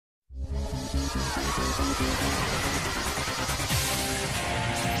Tonight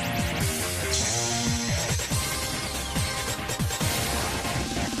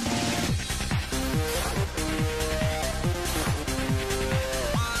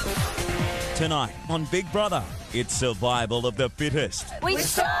on Big Brother, it's survival of the fittest. We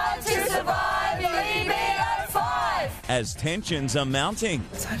strive to survive BB05! As tensions are mounting.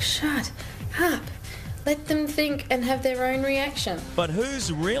 So shut up. Let them think and have their own reaction. But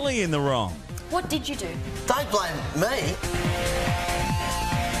who's really in the wrong? What did you do? Don't blame me.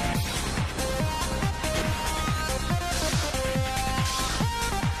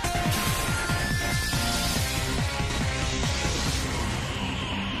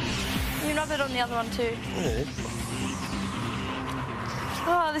 You rub it on the other one too. Yeah.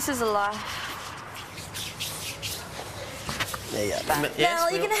 Oh, this is a lie. Mel,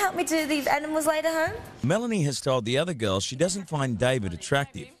 are you going to help me do these animals later home? Melanie has told the other girls she doesn't find David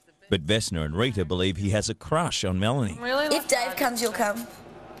attractive, but Vesna and Rita believe he has a crush on Melanie. Really? If Dave comes, you'll come.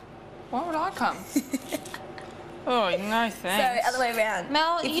 Why would I come? Oh, no thanks. Sorry, other way around.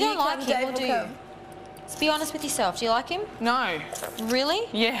 Mel, If you don't like come, him, Dave or will do you? come. Let's be honest with yourself. Do you like him? No. Really?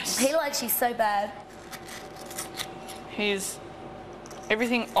 Yes. He likes you so bad. He's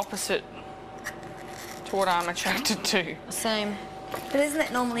everything opposite to what I'm attracted to. Same. But isn't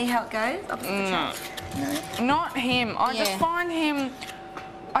that normally how it goes? No. Not him. I Yeah. just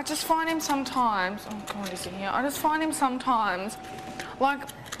find him sometimes. Oh God, is he here? I just find him sometimes like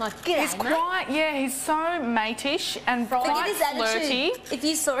he's quite, he's so matish and Forget quite his flirty. attitude. If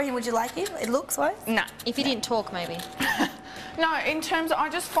you saw him, would you like him? It looks wise. No. If you didn't talk, maybe. No, in terms of, I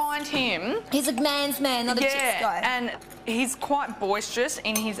just find him... He's a man's man, not a chick's guy. And he's quite boisterous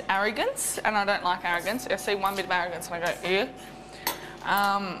in his arrogance, and I don't like arrogance. I see one bit of arrogance and I go, ew.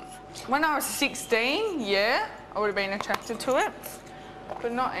 When I was 16, I would have been attracted to it,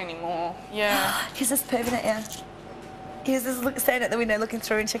 but not anymore, He's just perving at you. He was just standing at the window looking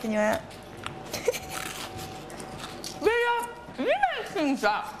through and checking you out. Rita, you make things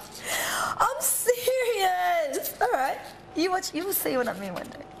up. I'm serious. All right. You watch. You will see what I mean one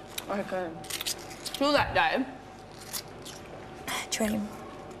day. Okay. Till that day. Dream.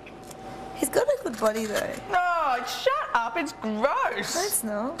 He's got a good body though. No, shut up. It's gross. No, it's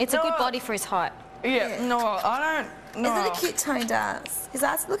not. It's a good body for his height. Yeah, no, I don't. No. Isn't it a cute toned ass? His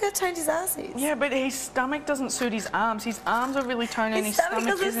ass. Look how toned his ass is. Yeah, but his stomach doesn't suit his arms. His arms are really toned and his stomach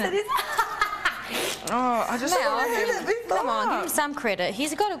doesn't isn't. suit his. Oh, I just Mel, love him. come on, give him some credit.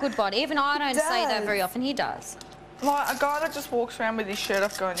 He's got a good body. Even I don't say that does. very often. He does. Like a guy that just walks around with his shirt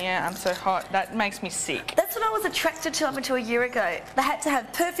off going, yeah, I'm so hot, that makes me sick. That's what I was attracted to up until a year ago. They had to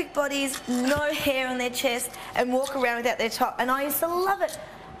have perfect bodies, no hair on their chest, and walk around without their top. And I used to love it.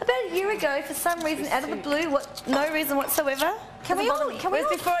 About a year ago, for some reason, out of the blue, no reason whatsoever. Can we all? Whereas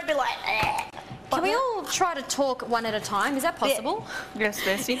before I'd be like, Can we all try to talk one at a time? Is that possible? Yes,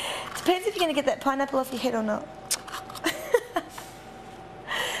 Bessie. Depends if you're going to get that pineapple off your head or not.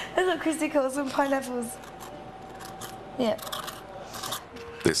 That's what Christy calls them, pineapples. Yeah.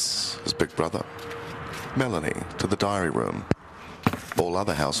 This is Big Brother. Melanie to the diary room. All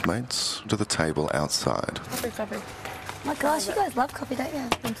other housemates to the table outside. Coffee. Oh my gosh, you guys love coffee, don't you?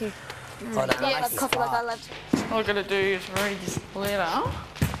 Thank you. I don't I love coffee like I loved. All I've got to do is read this letter.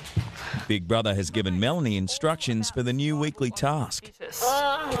 Big Brother has given Melanie instructions for the new weekly task.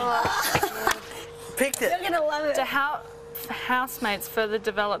 Picked it. You're going to love it. To help housemates further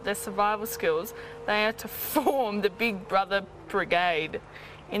develop their survival skills, they are to form the Big Brother Brigade.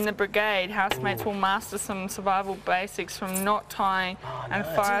 In the brigade, housemates will master some survival basics from knot tying and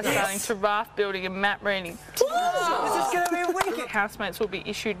fire starting to raft building and map reading. This is going to be wicked. Housemates will be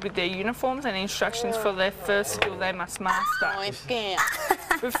issued with their uniforms and instructions for their first skill they must master.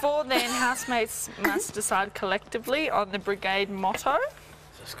 Before then, housemates must decide collectively on the brigade motto.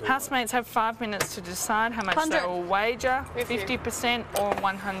 Housemates have 5 minutes to decide how much they will wager, 50% or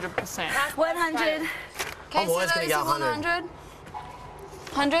 100%. 100. I'm always going to go 100.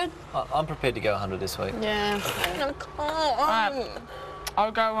 100? I'm prepared to go 100 this week. Yeah. I'll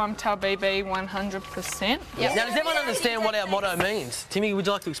go tell BB 100%. Yep. Now, does everyone understand what our motto means? Timmy, would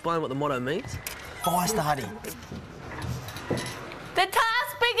you like to explain what the motto means? Fire starting. The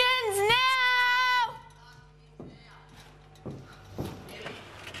task begins now!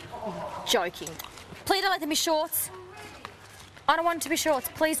 Joking. Please don't let them be shorts. I don't want it to be shorts.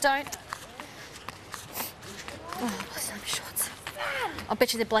 Please don't. Oh, please don't be shorts. I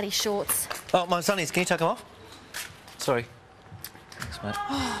bet you they're bloody shorts. Oh, my sonnies, can you take them off? Sorry. Thanks, mate.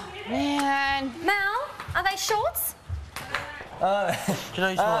 Man. Mel, are they shorts? Do you know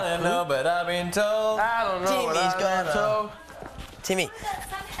who's I don't know, but I've been told. I don't know. Timmy's got Timmy.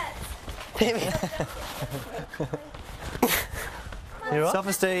 Timmy.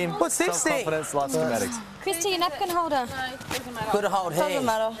 Self-esteem. What's this thing? Self-confidence, life schematics. Christy, your napkin holder. Good to hold hands. Doesn't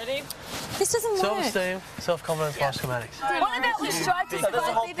matter. This doesn't work. Self-esteem, self-confidence, life schematics. What about we strive to That's the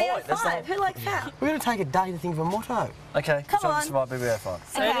whole survive point. That's the BBO5? Who likes that? We're going to take a day to think of a motto. Okay, Come strive on. to survive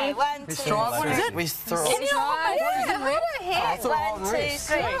BBO5. Okay, 1, 2, 3. What is it? We throw. Can you not I thought 1, 2,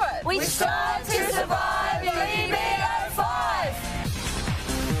 3. We strive to survive BBO5.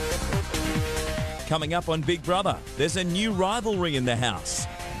 Coming up on Big Brother, there's a new rivalry in the house.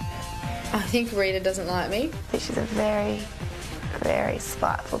 I think Rita doesn't like me. She's a very, very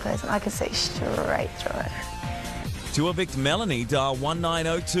spiteful person. I can see straight through it. To evict Melanie, dial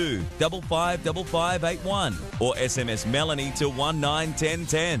 1902 555581 or SMS Melanie to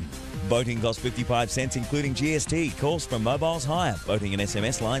 191010. Voting costs 55 cents, including GST. Calls from mobiles higher. Voting and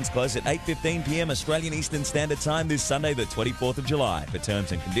SMS lines close at 8:15 p.m. Australian Eastern Standard Time this Sunday, the 24th of July. For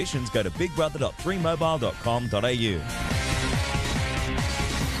terms and conditions, go to bigbrother.3mobile.com.au.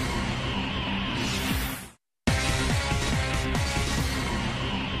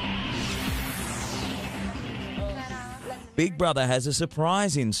 Big Brother has a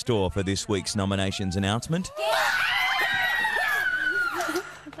surprise in store for this week's nominations announcement.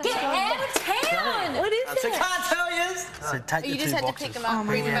 Get out of town! What is I can't tell you. So take You the just two had to boxes. pick them up and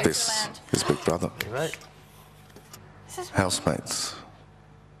bring them back to the This lounge. is Big Brother. Right. Housemates,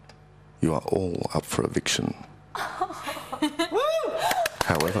 you are all up for eviction.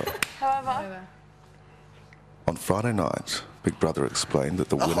 However, on Friday night, Big Brother explained that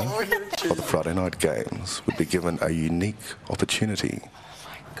the winner of the Friday night games would be given a unique opportunity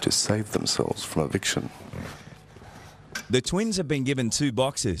to save themselves from eviction. The twins have been given 2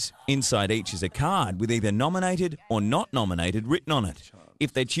 boxes. Inside each is a card with either nominated or not nominated written on it.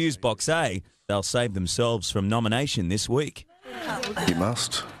 If they choose box A, they'll save themselves from nomination this week. You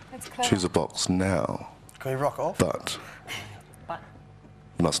must choose a box now, Can we rock off? but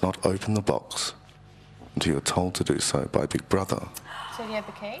you must not open the box until you're told to do so by Big Brother So do you have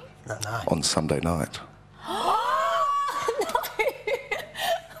the key? No. on Sunday night.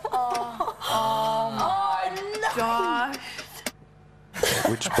 Gosh.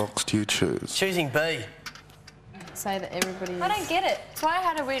 Which box do you choose? Choosing B. Say that everybody is... I don't get it. That's why I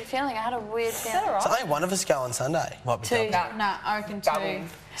had a weird feeling. I had a weird feeling. So only one of us go on Sunday. Might be double. No, I reckon 2.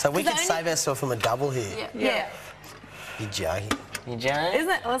 So we could save ourselves from a double here. Yeah. You're joking. You Jan?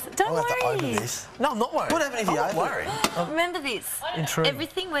 Isn't it awesome? Don't I'll have to open worry. this. No, I'm not worried. What happened if you I'm not open it? worried. Remember this. Intrude.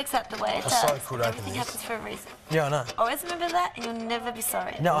 Everything works out the way it I does. so could open Everything this. happens for a reason. Yeah, I know. Always remember that, and you'll never be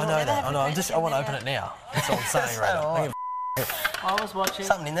sorry. No, I know Never that. have I know. I regrets want to in open there. it now. That's all I'm saying, right? I was watching.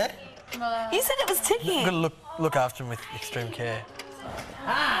 Something in there? You said it was ticking. I've got to look after him with extreme care.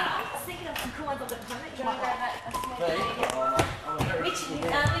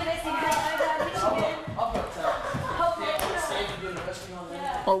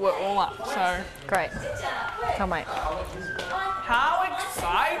 Well, we're all up, so Great. Can't wait. how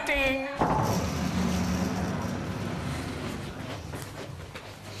exciting!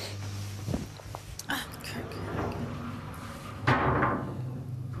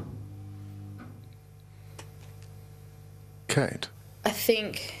 Kate, I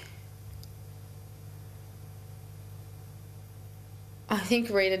think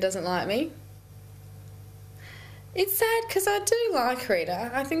Rita doesn't like me. It's sad because I do like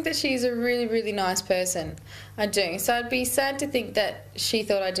Rita. I think that she's a really, really nice person. I do. So I'd be sad to think that she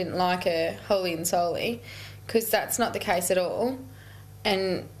thought I didn't like her wholly and solely, because that's not the case at all.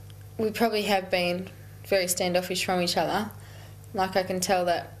 And we probably have been very standoffish from each other. Like, I can tell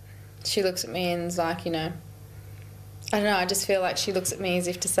that she looks at me and is like, you know, I don't know, I just feel like she looks at me as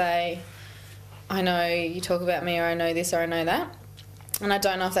if to say, I know you talk about me, or I know this, or I know that. And I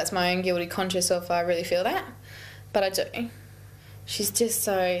don't know if that's my own guilty conscience or if I really feel that, but I do. She's just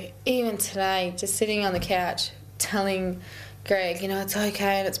so, even today, just sitting on the couch telling Greg, you know, it's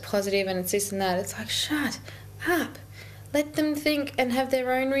okay and it's positive and it's this and that. It's like, shut up. Let them think and have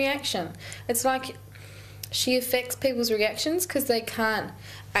their own reaction. It's like she affects people's reactions because they can't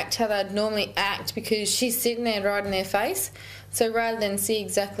act how they'd normally act because she's sitting there right in their face. So rather than see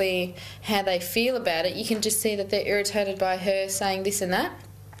exactly how they feel about it, you can just see that they're irritated by her saying this and that.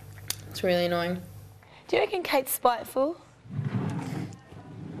 It's really annoying. Do you reckon Kate's spiteful?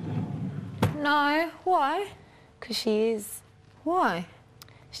 No. Why? Because she is. Why?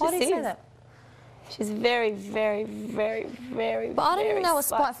 She Why do you say is. that? She's very, very, very, very, But I don't even very know what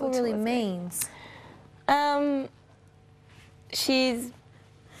spiteful really towards me. means. She's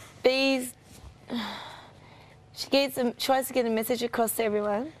bees. She tries to get a message across to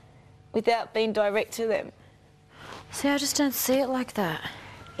everyone without being direct to them. See, I just don't see it like that.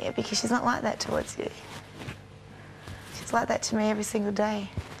 Yeah, because she's not like that towards you. She's like that to me every single day.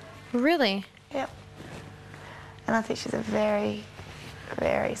 Really? Yep. And I think she's a very,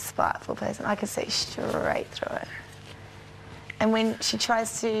 very spiteful person. I can see straight through it. And when she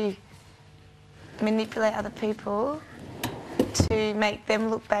tries to manipulate other people to make them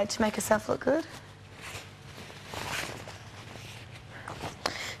look bad, to make herself look good,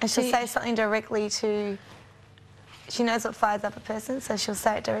 and she'll say something directly to... She knows what fires up a person, so she'll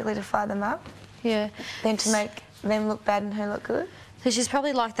say it directly to fire them up. Yeah. Then to make them look bad and her look good. So she's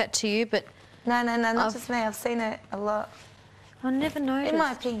probably like that to you, but... No, not just me. I've seen it a lot. I never noticed. In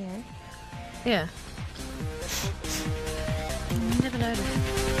my opinion. Yeah. I never noticed.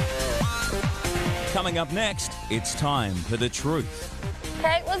 Coming up next, it's time for the truth.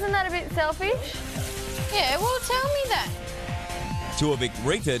 Kate, wasn't that a bit selfish? Yeah, well, tell me that. To evict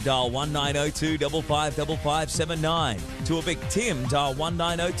Rita, dial 1902 555579. To evict Tim, dial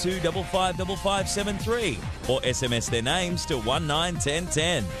 1902 555573. Or SMS their names to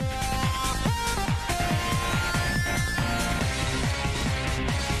 191010.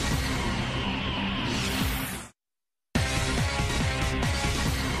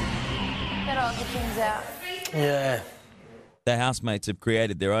 Get all the things out. Yeah. The housemates have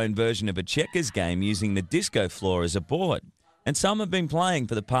created their own version of a checkers game using the disco floor as a board. And some have been playing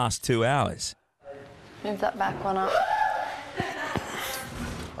for the past 2 hours. Move that back one up.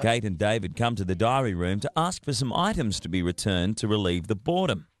 Kate and David come to the diary room to ask for some items to be returned to relieve the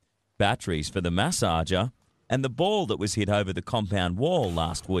boredom. Batteries for the massager and the ball that was hit over the compound wall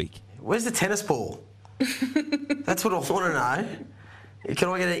last week. Where's the tennis ball? That's what I want to know. Can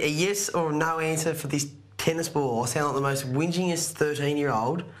I get a yes or no answer for this tennis ball? I sound like the most whingingest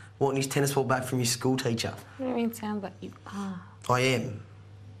 13-year-old wanting his tennis ball back from his school teacher. What do you mean sound like you are? I am.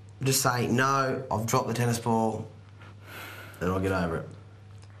 I'm just saying, no, I've dropped the tennis ball, and I'll get over it.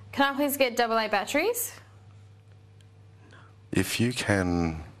 Can I please get AA batteries? If you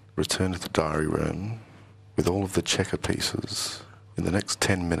can return to the diary room with all of the checker pieces in the next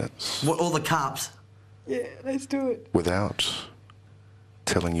 10 minutes. What, all the cups? Yeah, let's do it. Without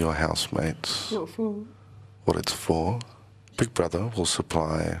telling your housemates what it's for, Big Brother will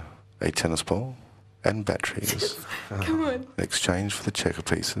supply a tennis ball and batteries. Come on. In exchange for the checker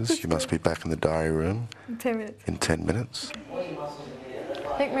pieces, you must be back in the diary room In 10 minutes. in 10 minutes.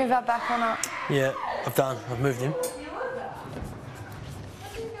 Nick, move that back one up. Yeah, I've done. I've moved him.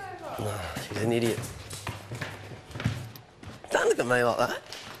 No, she's an idiot. Don't look at me like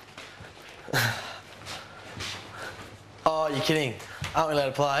that. Oh, you're kidding. Aren't we allowed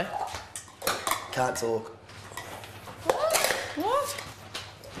to play? Can't talk. What?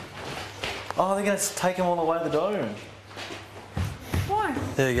 Oh, they're going to take him all the way to the diary room. Why?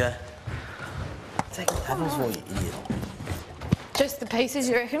 There you go. Take the apples for you idiot. Just the pieces,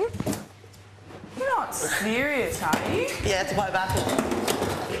 you reckon? You're not serious, are you? Yeah, it's way back.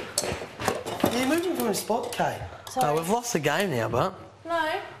 You moved him from his spot, Kate. Oh, we've lost the game now, but... No,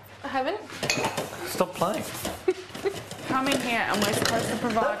 I haven't. Stop playing. Come in here and we're supposed to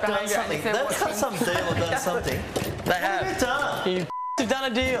provide Done behaviour. something. They've got some deal or done something. They have. What have you done? You've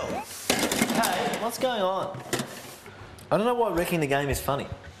done a deal. Hey, what's going on? I don't know why wrecking the game is funny.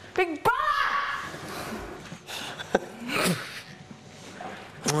 Big brother!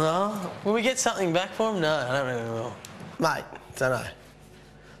 Well, will we get something back for him? No, I don't really know. Mate, don't know.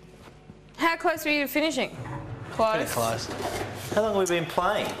 How close were you to finishing? Pretty close. How long have we been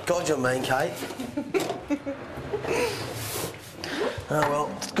playing? God, you're mean, Kate. Oh,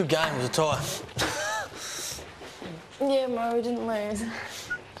 well, it's a good game. It was a tie. Yeah, Mo, we didn't lose.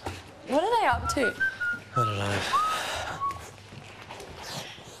 What are they up to? I don't know.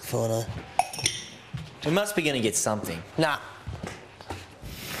 Fine, We must be going to get something. Nah.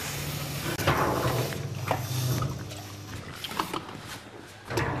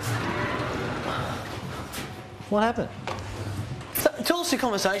 What happened? So, tell us your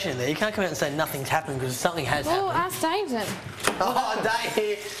conversation there. You can't come out and say nothing's happened because something has Well, happened. ask Dave then. Oh,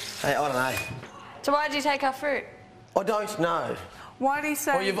 Dave. Hey, I don't know. So why did you take our fruit? I don't know. Why do you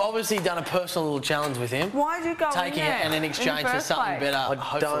say... Well, you've obviously done a personal little challenge with him. Why did you go Taking in there it and in exchange for first something place? better,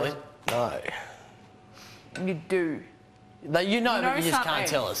 hopefully. No. You do. You know, but you just something. can't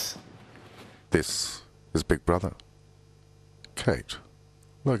tell us. This is Big Brother. Kate,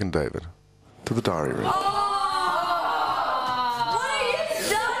 Logan David, to the diary room.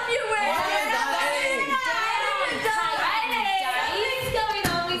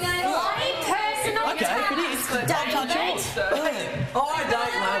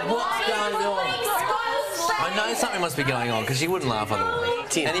 I know something must be going on because you wouldn't laugh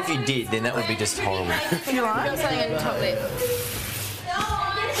otherwise. And if you did, then that would be just horrible. You like? Got something on your top lip.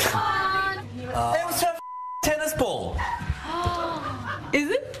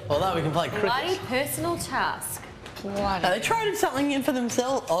 that, we can play cricket. Bloody personal task. No, they traded something in for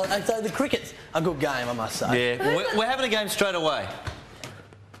themselves. Oh, so the cricket's a good game, I must say. Yeah, we're having a game straight away.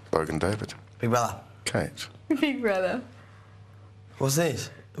 Bogan David. Big brother. Kate. Big brother. What's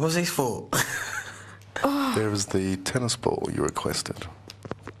this? What's this for? There is the tennis ball you requested.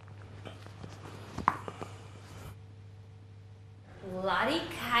 Bloody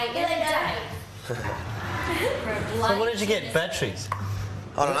Kate and Dave. So what did you get? Batteries?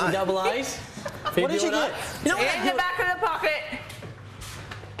 I don't know. Double A's? What did you get? You know what In the back of the pocket.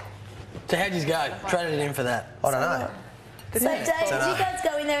 So how'd you go? Traded it in for that. I don't know. So Dave, did you guys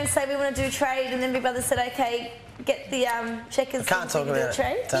go in there and say we want to do a trade, and then Big Brother said, okay, get the checkers Can't so talk we can do a about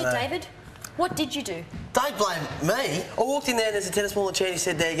trade? it. Don't know. David, what did you do? Don't blame me. I walked in there and there's a tennis ball and Chaney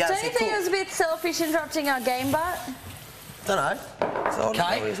said, there you go. Don't you think it was a bit selfish interrupting our game, Bart? Don't know. So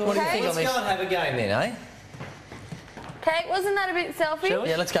Kate, what do you think on Let's this? go and have a game then, eh? Kate, wasn't that a bit selfish?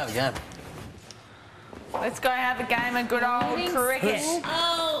 Yeah, let's go have a game. Let's go have a game of good old cricket.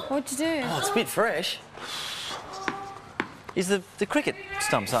 What'd you do? Oh, it's a bit fresh. Is the cricket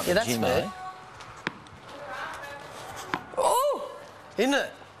stumps up Yeah, the that's gym, fair. eh? Oh! Isn't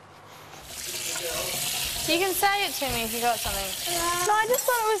it? You can say it to me if you got something. No, I just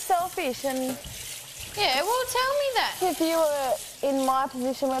thought it was selfish, and Yeah, well, tell me that. if you were in my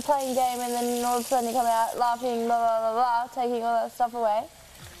position, we're playing a game, and then all of a sudden you come out laughing, blah, blah, blah, blah, taking all that stuff away.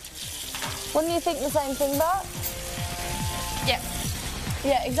 Wouldn't you think the same thing, Bart? Yeah,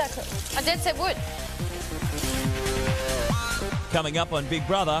 Yeah, exactly. I dead set would. Coming up on Big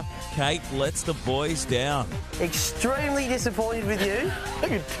Brother, Kate lets the boys down. Extremely disappointed with you.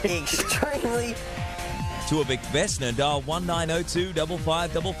 Extremely. To evict Vesna, dial 1902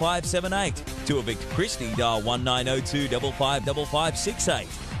 555578. To evict Christy, dial 1902 555568.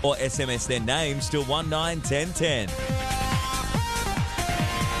 Or SMS their names to 191010.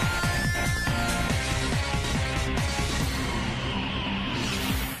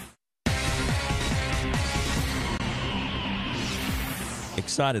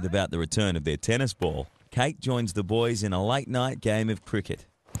 Excited about the return of their tennis ball, Kate joins the boys in a late-night game of cricket.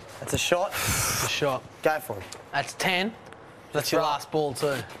 That's a shot. It's a shot. Go for it. That's 10. That's your last ball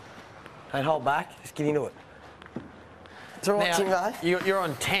too. Don't hold back. Just get into it. It's all right, Now, Timbo. you're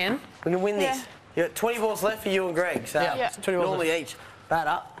on 10. We can win this. You got 20 balls left for you and Greg. So Yeah. 20 balls normally each. Bat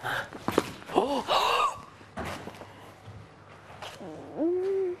up.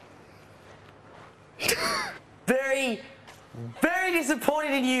 Very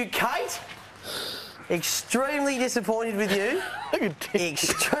disappointed in you, Kate. Extremely disappointed with you.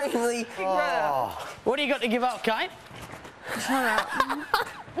 Extremely. Oh. What do you got to give up, Kate?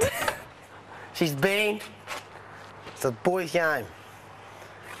 She's been. It's a boys' game.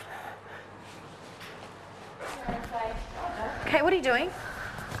 Okay, what are you doing?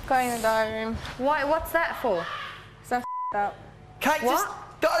 Going in the diary room. Why? What's that for? So up. Kate, just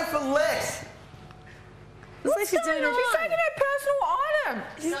go for less. She's doing a She's taking her personal item.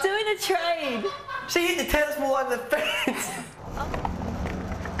 She's doing a trade. She hit the tennis ball over the fence.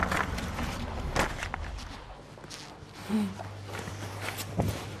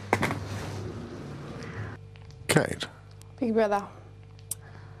 Kate. Big Brother,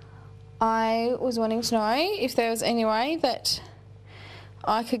 I was wanting to know if there was any way that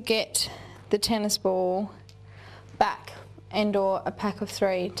I could get the tennis ball back and/or a pack of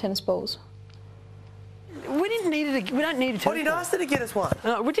 3 tennis balls. We didn't need it. We don't need it. I didn't ask her to get us one.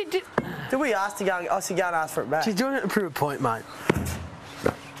 No, we did. Did we ask to go? I said go and ask for it back. She's doing it to prove a point, mate.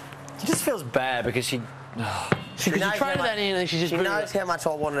 She just feels bad because she She knows traded how that in and she just. She put it knows how much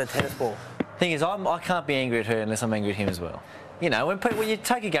I wanted a tennis ball. Thing is, I can't be angry at her unless I'm angry at him as well. You know, when you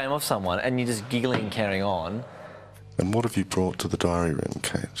take a game off someone and you're just giggling and carrying on. And what have you brought to the diary room,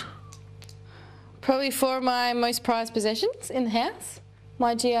 Kate? Probably 4 of my most prized possessions in the house.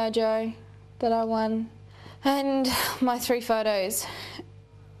 My G.I. Joe that I won. And my 3 photos.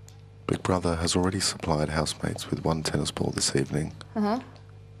 Big Brother has already supplied housemates with 1 tennis ball this evening. Uh-huh.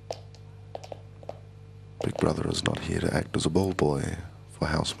 Big Brother is not here to act as a ball boy for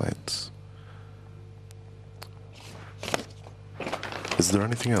housemates. Is there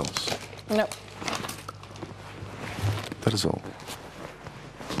anything else? Nope. That is all.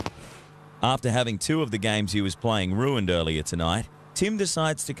 After having 2 of the games he was playing ruined earlier tonight, Tim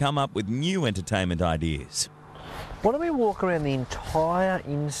decides to come up with new entertainment ideas. Why don't we walk around the entire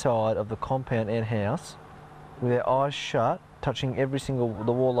inside of the compound and house with our eyes shut, touching the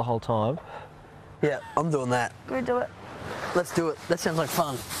wall the whole time? Yeah, I'm doing that. Go do it. Let's do it. That sounds like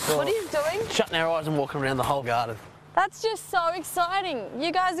fun. What are you doing? Shutting our eyes and walking around the whole garden. That's just so exciting.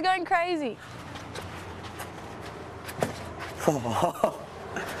 You guys are going crazy.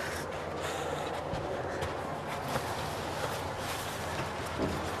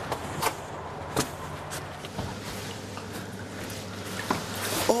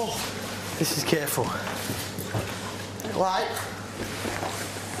 This is careful. Wait.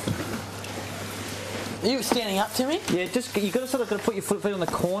 Are you standing up, Timmy? Yeah, just you got to sort of put your feet on the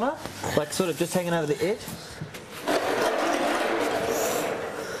corner, like sort of just hanging over the edge.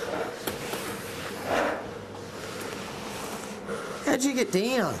 How'd you get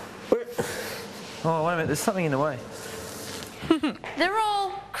down? Oh, wait a minute, there's something in the way. They're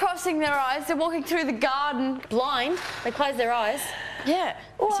all crossing their eyes. They're walking through the garden. Blind. They close their eyes. Yeah.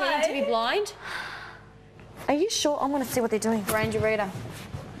 Pretending to be blind. Are you sure? I want to see what they're doing. Ranger Reader.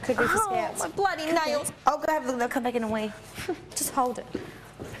 Could be for scouts. My bloody nails. I'll go have a look. They'll come back in a wee. Just hold it.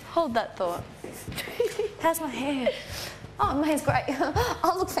 Hold that thought. How's my hair? Oh, my hair's great.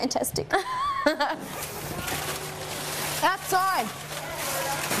 I look fantastic. Outside.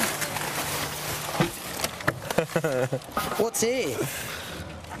 What's here?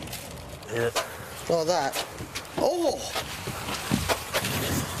 Yeah. Oh, that. Oh!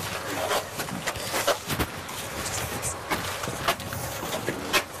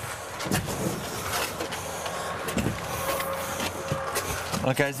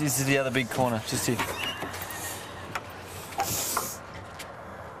 Okay, so this is the other big corner, just here.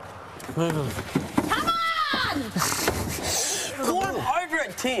 Come on! Go on over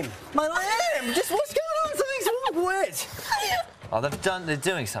it, Tim. Mate, I am. Just what's going on? Something's wrong. Wet. Oh, they're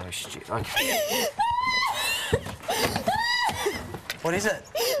doing something stupid. Okay. What is it?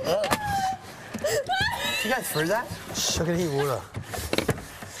 Did you go through that? Shh, I can hear water.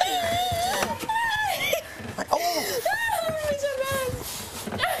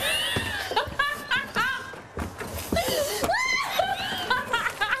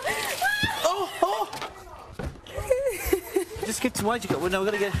 Oh! Just get to wait. No, we've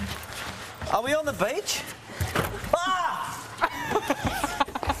got to get. Are we on the beach? Ah!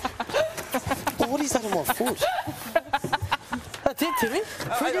 Oh, what is that on my foot? That's it, Timmy.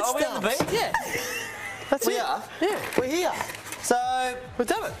 Are we on the beach? Yeah. That's We it. are? Yeah, we're here. So We've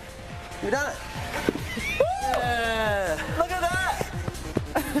done it. We've done it. look at that.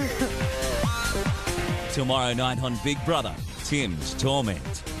 Tomorrow night on Big Brother, Tim's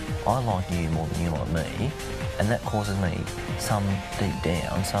Torment. I like you more than you like me, and that causes me deep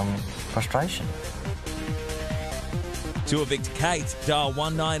down, some frustration. To evict Kate, dial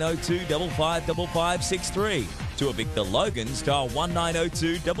 1902 555563. To evict the Logans, dial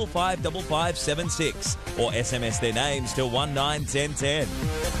 1902 555576 or SMS their names to 191010.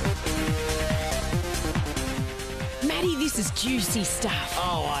 Maddie, this is juicy stuff.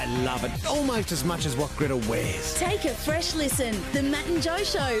 Oh, I love it. Almost as much as what Greta wears. Take a fresh listen. The Matt and Joe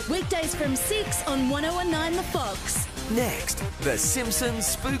Show, weekdays from 6 on 1019 The Fox. Next, The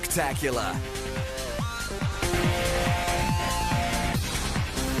Simpsons Spooktacular.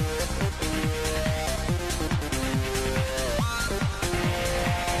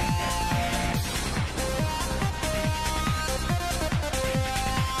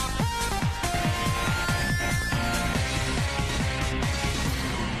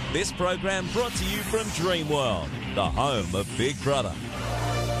 This program brought to you from Dreamworld, the home of Big Brother.